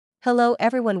Hello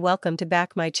everyone, welcome to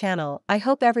back my channel. I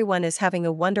hope everyone is having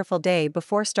a wonderful day.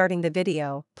 Before starting the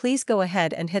video, please go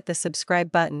ahead and hit the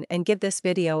subscribe button and give this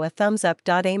video a thumbs up.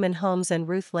 Eamonn and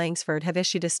Ruth Langsford have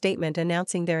issued a statement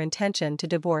announcing their intention to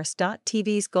divorce.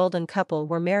 TV's golden couple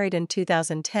were married in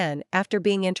 2010 after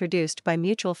being introduced by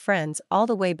mutual friends all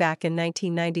the way back in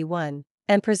 1991.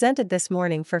 And presented this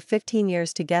morning for 15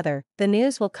 years together. The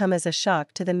news will come as a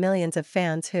shock to the millions of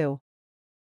fans who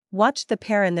watched the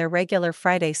pair in their regular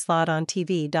Friday slot on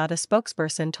TV. A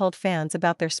spokesperson told fans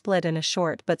about their split in a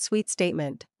short but sweet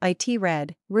statement. It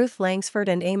read, Ruth Langsford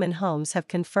and Eamonn have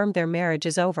confirmed their marriage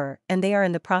is over and they are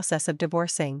in the process of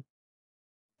divorcing.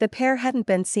 The pair hadn't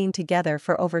been seen together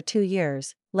for over 2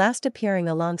 years, last appearing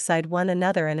alongside one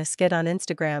another in a skit on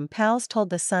Instagram. Pals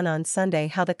told The Sun on Sunday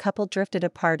how the couple drifted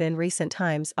apart in recent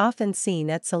times. Often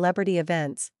seen at celebrity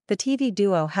events, the TV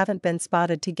duo haven't been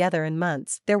spotted together in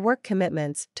months. Their work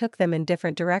commitments took them in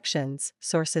different directions,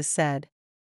 sources said.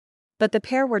 But the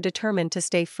pair were determined to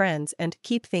stay friends and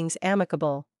keep things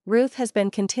amicable. Ruth has been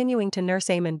continuing to nurse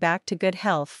Eamonn back to good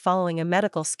health following a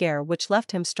medical scare which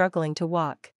left him struggling to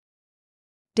walk.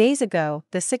 Days ago,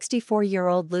 the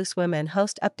 64-year-old Loose Women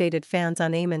host updated fans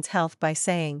on Eamonn's health by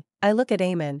saying, I look at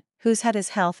Eamonn, who's had his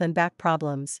health and back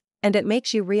problems, and it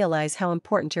makes you realize how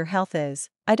important your health is.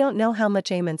 I don't know how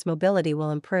much Eamonn's mobility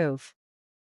will improve.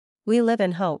 We live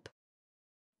in hope.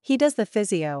 He does the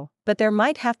physio, but there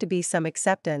might have to be some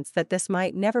acceptance that this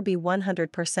might never be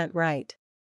 100% right.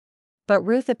 But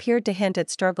Ruth appeared to hint at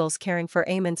struggles caring for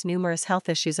Eamonn's numerous health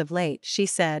issues of late. She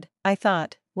said, I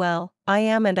thought, well, I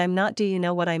am and I'm not. Do you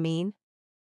know what I mean?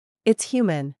 It's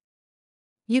human.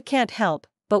 You can't help,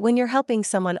 but when you're helping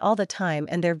someone all the time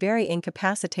and they're very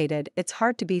incapacitated, it's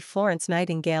hard to be Florence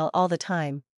Nightingale all the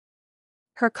time.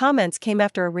 Her comments came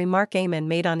after a remark Eamonn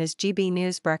made on his GB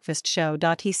News breakfast show.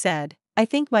 He said, I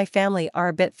think my family are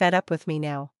a bit fed up with me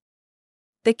now.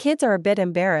 The kids are a bit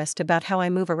embarrassed about how I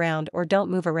move around or don't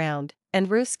move around,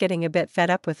 and Ruth's getting a bit fed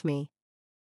up with me.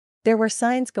 There were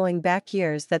signs going back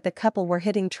years that the couple were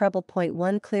hitting trouble.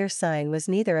 One clear sign was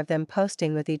neither of them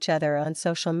posting with each other on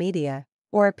social media,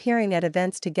 or appearing at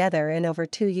events together in over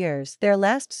 2 years. Their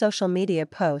last social media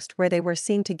post where they were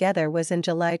seen together was in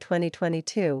July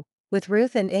 2022, with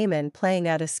Ruth and Eamonn playing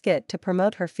out a skit to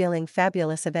promote her Feeling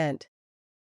Fabulous event.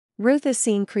 Ruth is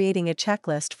seen creating a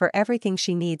checklist for everything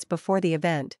she needs before the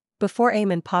event, before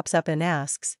Eamonn pops up and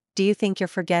asks, do you think you're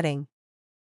forgetting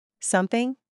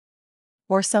something?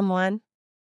 Or someone?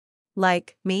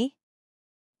 Like, me?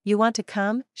 You want to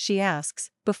come? She asks,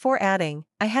 before adding,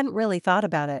 I hadn't really thought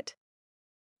about it.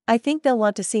 I think they'll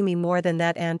want to see me more than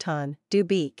that Anton,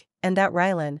 Dubik, and that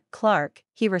Rylan, Clark,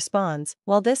 he responds.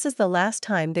 While this is the last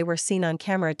time they were seen on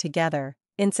camera together,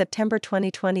 in September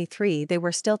 2023 they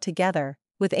were still together,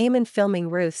 with Eamonn filming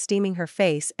Ruth steaming her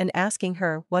face and asking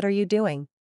her, what are you doing?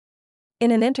 In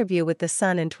an interview with The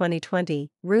Sun in 2020,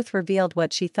 Ruth revealed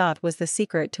what she thought was the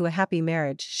secret to a happy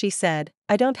marriage. She said,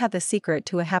 I don't have the secret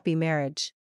to a happy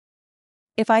marriage.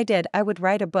 If I did, I would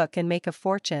write a book and make a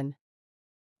fortune.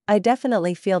 I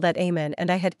definitely feel that Eamonn and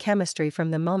I had chemistry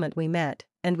from the moment we met,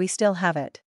 and we still have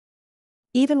it.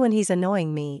 Even when he's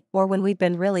annoying me, or when we've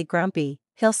been really grumpy,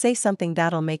 he'll say something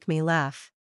that'll make me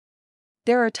laugh.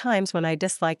 There are times when I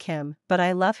dislike him, but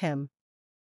I love him.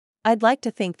 I'd like to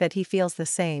think that he feels the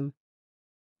same.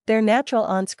 Their natural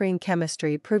on-screen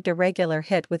chemistry proved a regular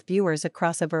hit with viewers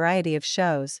across a variety of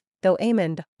shows, though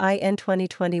in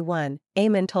 2021,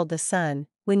 Eamonn told The Sun,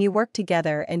 when you work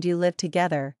together and you live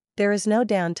together, there is no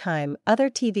downtime. Other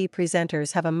TV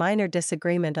presenters have a minor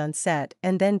disagreement on set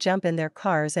and then jump in their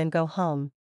cars and go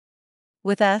home.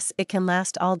 With us, it can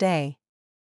last all day.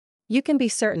 You can be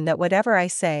certain that whatever I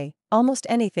say, almost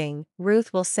anything,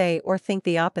 Ruth will say or think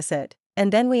the opposite.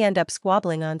 And then we end up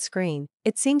squabbling on screen.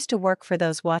 It seems to work for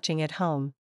those watching at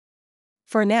home.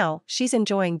 For now, she's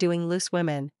enjoying doing Loose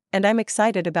Women, and I'm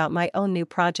excited about my own new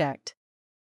project.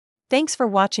 Thanks for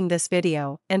watching this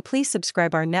video, and please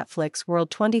subscribe our Netflix World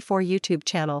 24 YouTube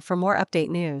channel for more update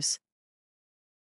news.